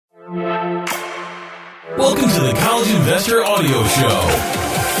Welcome to the College Investor Audio Show,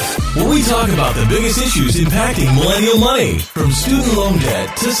 where we talk about the biggest issues impacting millennial money, from student loan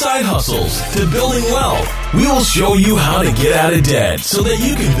debt to side hustles to building wealth. We will show you how to get out of debt so that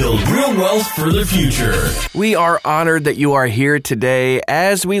you can build real wealth for the future. We are honored that you are here today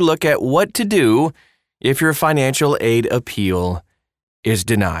as we look at what to do if your financial aid appeal is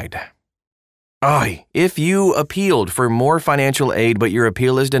denied. If you appealed for more financial aid but your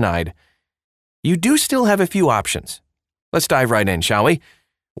appeal is denied, you do still have a few options. Let's dive right in, shall we?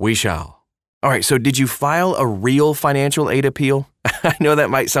 We shall. All right, so did you file a real financial aid appeal? I know that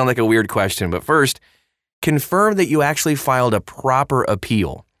might sound like a weird question, but first, confirm that you actually filed a proper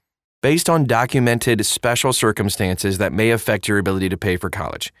appeal based on documented special circumstances that may affect your ability to pay for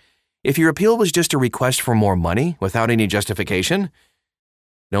college. If your appeal was just a request for more money without any justification,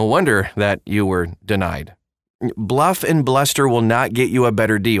 no wonder that you were denied. Bluff and bluster will not get you a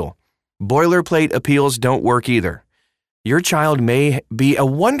better deal. Boilerplate appeals don't work either. Your child may be a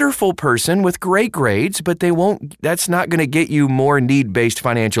wonderful person with great grades, but that's not going to get you more need-based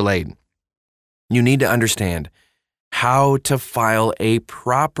financial aid. You need to understand how to file a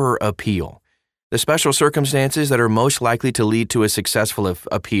proper appeal. The special circumstances that are most likely to lead to a successful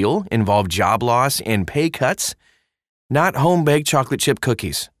appeal involve job loss and pay cuts, not home-baked chocolate chip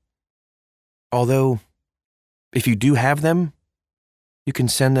cookies. Although, if you do have them, you can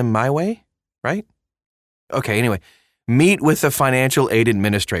send them my way, right? Okay, anyway, meet with the financial aid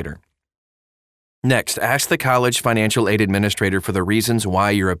administrator. Next, ask the college financial aid administrator for the reasons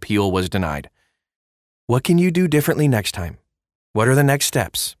why your appeal was denied. What can you do differently next time? What are the next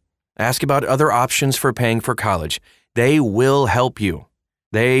steps? Ask about other options for paying for college. They will help you.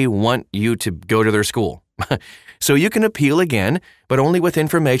 They want you to go to their school. So you can appeal again, but only with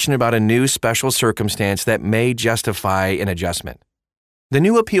information about a new special circumstance that may justify an adjustment. The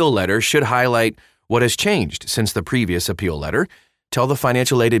new appeal letter should highlight what has changed since the previous appeal letter. Tell the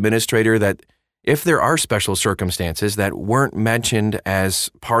financial aid administrator that if there are special circumstances that weren't mentioned as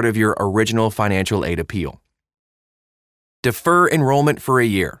part of your original financial aid appeal. Defer enrollment for a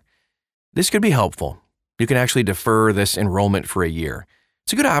year. This could be helpful. You can actually defer this enrollment for a year.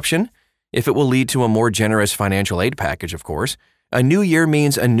 It's a good option if it will lead to a more generous financial aid package, of course. A new year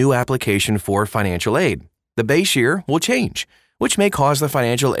means a new application for financial aid. The base year will change, which may cause the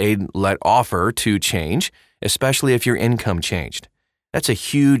financial aid offer to change, especially if your income changed. That's a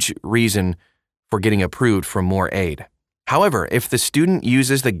huge reason for getting approved for more aid. However, if the student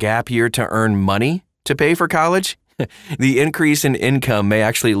uses the gap year to earn money to pay for college, the increase in income may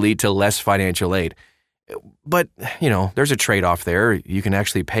actually lead to less financial aid. But, there's a trade-off there. You can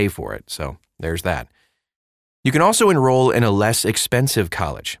actually pay for it, so there's that. You can also enroll in a less expensive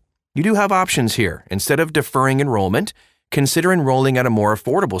college. You do have options here. Instead of deferring enrollment, consider enrolling at a more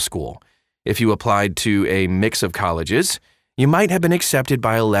affordable school. If you applied to a mix of colleges, you might have been accepted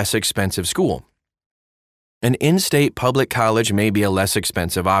by a less expensive school. An in-state public college may be a less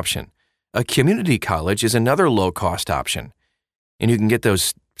expensive option. A community college is another low-cost option, and you can get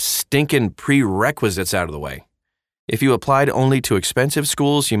those stinking prerequisites out of the way. If you applied only to expensive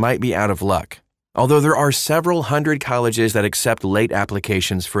schools, you might be out of luck. Although there are several hundred colleges that accept late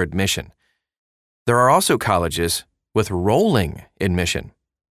applications for admission. There are also colleges with rolling admission.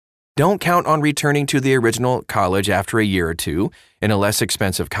 Don't count on returning to the original college after a year or two in a less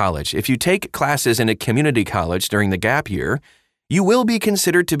expensive college. If you take classes in a community college during the gap year, you will be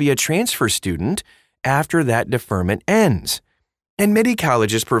considered to be a transfer student after that deferment ends. And many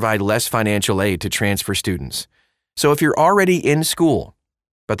colleges provide less financial aid to transfer students. So if you're already in school,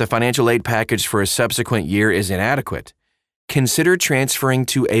 but the financial aid package for a subsequent year is inadequate, consider transferring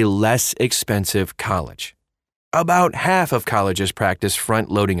to a less expensive college. About half of colleges practice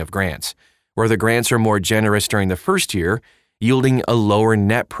front-loading of grants, where the grants are more generous during the first year, yielding a lower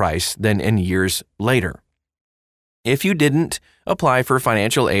net price than in years later. If you didn't apply for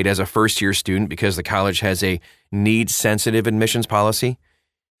financial aid as a first-year student because the college has a needs-sensitive admissions policy,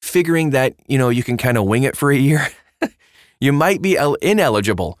 figuring that, you can kind of wing it for a year, you might be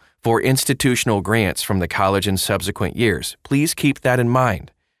ineligible for institutional grants from the college in subsequent years. Please keep that in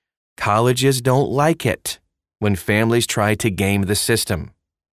mind. Colleges don't like it when families try to game the system.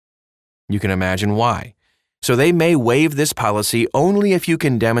 You can imagine why. So they may waive this policy only if you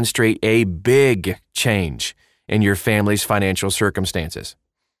can demonstrate a big change in your family's financial circumstances.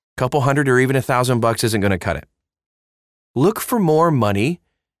 A couple hundred or even $1,000 isn't going to cut it. Look for more money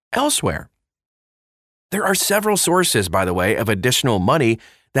elsewhere. There are several sources, by the way, of additional money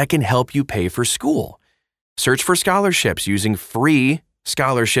that can help you pay for school. Search for scholarships using free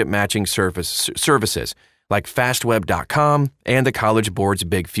scholarship matching services like fastweb.com and the College Board's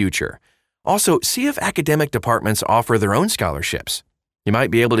Big Future. Also, see if academic departments offer their own scholarships. You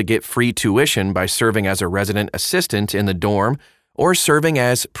might be able to get free tuition by serving as a resident assistant in the dorm or serving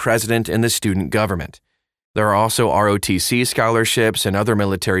as president in the student government. There are also ROTC scholarships and other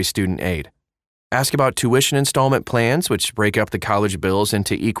military student aid. Ask about tuition installment plans, which break up the college bills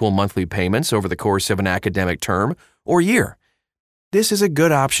into equal monthly payments over the course of an academic term or year. This is a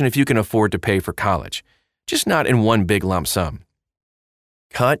good option if you can afford to pay for college, just not in one big lump sum.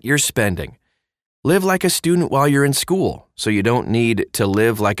 Cut your spending. Live like a student while you're in school, so you don't need to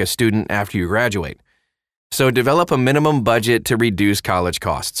live like a student after you graduate. So develop a minimum budget to reduce college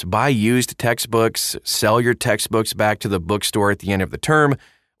costs. Buy used textbooks, sell your textbooks back to the bookstore at the end of the term,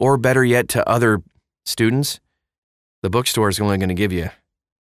 or better yet, to other students. The bookstore is only going to give you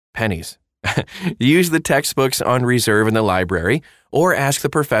pennies. Use the textbooks on reserve in the library, or ask the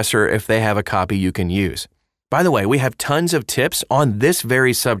professor if they have a copy you can use. By the way, we have tons of tips on this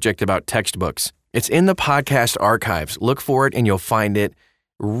very subject about textbooks. It's in the podcast archives. Look for it and you'll find it.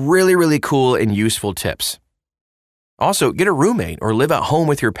 Really, really cool and useful tips. Also, get a roommate or live at home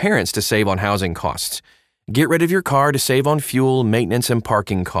with your parents to save on housing costs. Get rid of your car to save on fuel, maintenance, and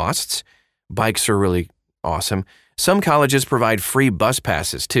parking costs. Bikes are really awesome. Some colleges provide free bus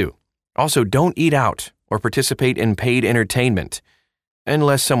passes too. Also, don't eat out or participate in paid entertainment,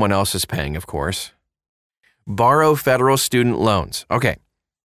 unless someone else is paying, of course. Borrow federal student loans. Okay.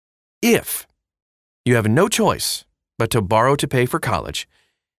 If you have no choice but to borrow to pay for college,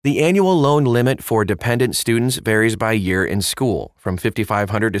 the annual loan limit for dependent students varies by year in school, from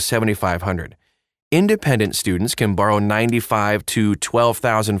 $5,500 to $7,500. Independent students can borrow $95,000 to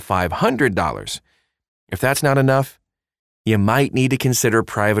 $12,500. If that's not enough, you might need to consider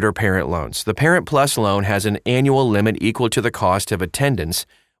private or parent loans. The Parent Plus loan has an annual limit equal to the cost of attendance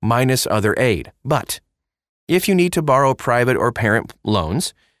minus other aid. But if you need to borrow private or parent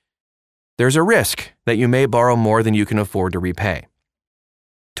loans, there's a risk that you may borrow more than you can afford to repay.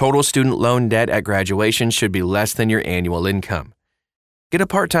 Total student loan debt at graduation should be less than your annual income. Get a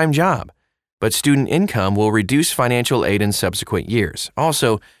part-time job, but student income will reduce financial aid in subsequent years.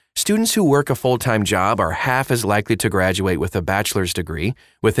 Also, students who work a full-time job are half as likely to graduate with a bachelor's degree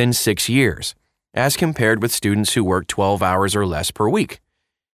within 6 years, as compared with students who work 12 hours or less per week.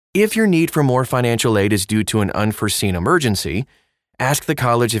 If your need for more financial aid is due to an unforeseen emergency, ask the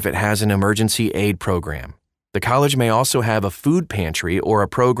college if it has an emergency aid program. The college may also have a food pantry or a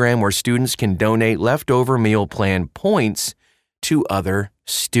program where students can donate leftover meal plan points to other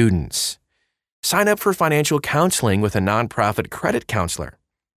students. Sign up for financial counseling with a nonprofit credit counselor.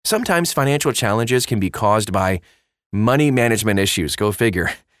 Sometimes financial challenges can be caused by money management issues. Go figure.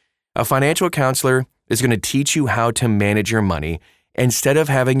 A financial counselor is going to teach you how to manage your money instead of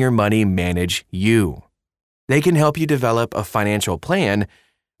having your money manage you. They can help you develop a financial plan,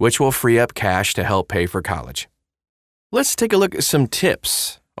 which will free up cash to help pay for college. Let's take a look at some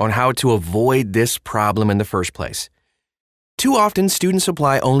tips on how to avoid this problem in the first place. Too often, students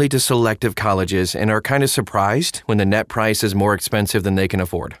apply only to selective colleges and are kind of surprised when the net price is more expensive than they can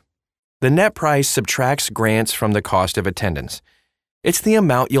afford. The net price subtracts grants from the cost of attendance. It's the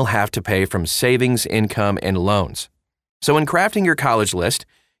amount you'll have to pay from savings, income, and loans. So in crafting your college list,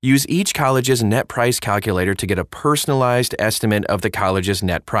 use each college's net price calculator to get a personalized estimate of the college's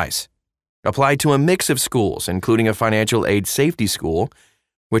net price. Apply to a mix of schools, including a financial aid safety school,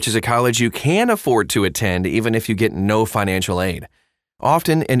 which is a college you can afford to attend even if you get no financial aid.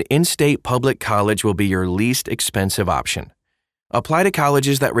 Often, an in-state public college will be your least expensive option. Apply to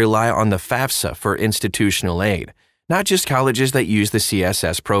colleges that rely on the FAFSA for institutional aid, not just colleges that use the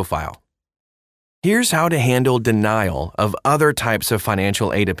CSS profile. Here's how to handle denial of other types of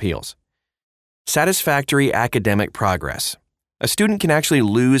financial aid appeals. Satisfactory academic progress. A student can actually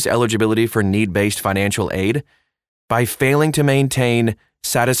lose eligibility for need-based financial aid by failing to maintain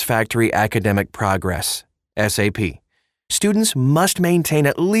satisfactory academic progress, SAP. Students must maintain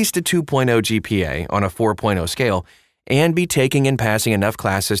at least a 2.0 GPA on a 4.0 scale and be taking and passing enough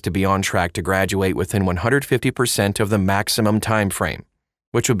classes to be on track to graduate within 150% of the maximum time frame,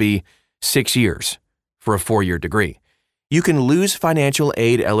 which would be 6 years for a 4-year degree. You can lose financial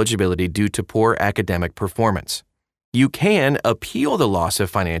aid eligibility due to poor academic performance. You can appeal the loss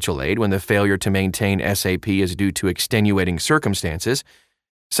of financial aid when the failure to maintain SAP is due to extenuating circumstances,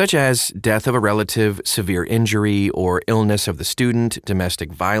 such as death of a relative, severe injury or illness of the student,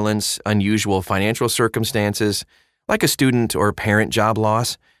 domestic violence, unusual financial circumstances, like a student or parent job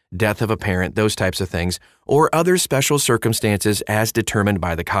loss, death of a parent, those types of things, or other special circumstances as determined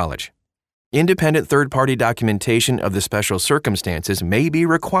by the college. Independent third-party documentation of the special circumstances may be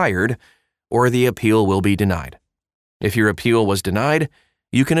required, or the appeal will be denied. If your appeal was denied,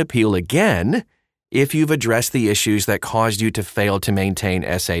 you can appeal again if you've addressed the issues that caused you to fail to maintain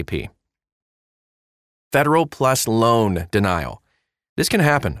SAP. Federal Plus Loan Denial. This can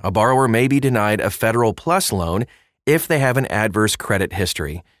happen. A borrower may be denied a Federal Plus loan if they have an adverse credit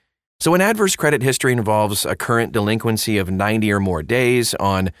history. So an adverse credit history involves a current delinquency of 90 or more days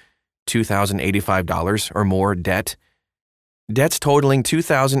on $2,085 or more debt. Debts totaling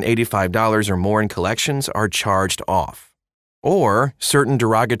 $2,085 or more in collections are charged off. Or certain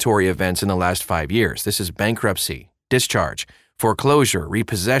derogatory events in the last 5 years. This is bankruptcy, discharge, foreclosure,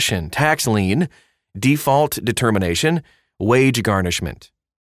 repossession, tax lien, default determination, wage garnishment.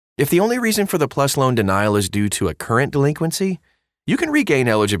 If the only reason for the plus loan denial is due to a current delinquency, you can regain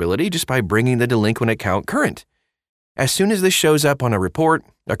eligibility just by bringing the delinquent account current. As soon as this shows up on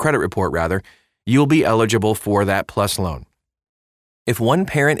a credit report rather, you'll be eligible for that plus loan. If one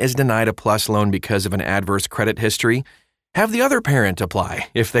parent is denied a plus loan because of an adverse credit history, have the other parent apply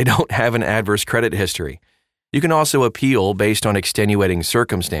if they don't have an adverse credit history. You can also appeal based on extenuating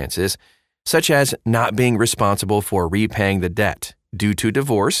circumstances, such as not being responsible for repaying the debt due to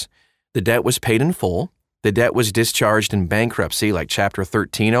divorce, the debt was paid in full, the debt was discharged in bankruptcy like Chapter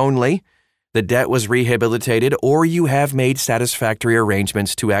 13 only, the debt was rehabilitated, or you have made satisfactory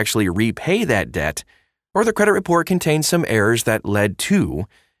arrangements to actually repay that debt, or the credit report contains some errors that led to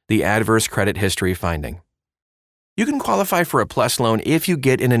the adverse credit history finding. You can qualify for a plus loan if you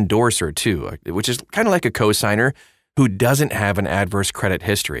get an endorser too, which is kind of like a cosigner who doesn't have an adverse credit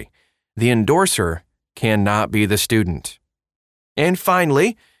history. The endorser cannot be the student. And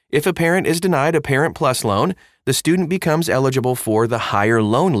finally, if a parent is denied a Parent Plus loan, the student becomes eligible for the higher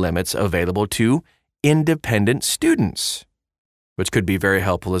loan limits available to independent students, which could be very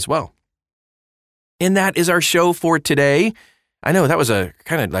helpful as well. And that is our show for today. I know that was a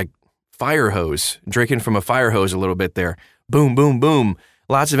kind of like fire hose, drinking from a fire hose a little bit there. Boom, boom, boom.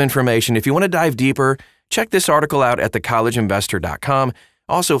 Lots of information. If you want to dive deeper, check this article out at thecollegeinvestor.com.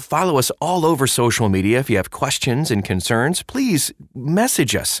 Also, follow us all over social media. If you have questions and concerns, please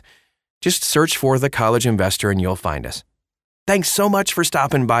message us. Just search for The College Investor and you'll find us. Thanks so much for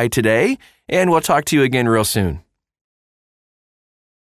stopping by today, and we'll talk to you again real soon.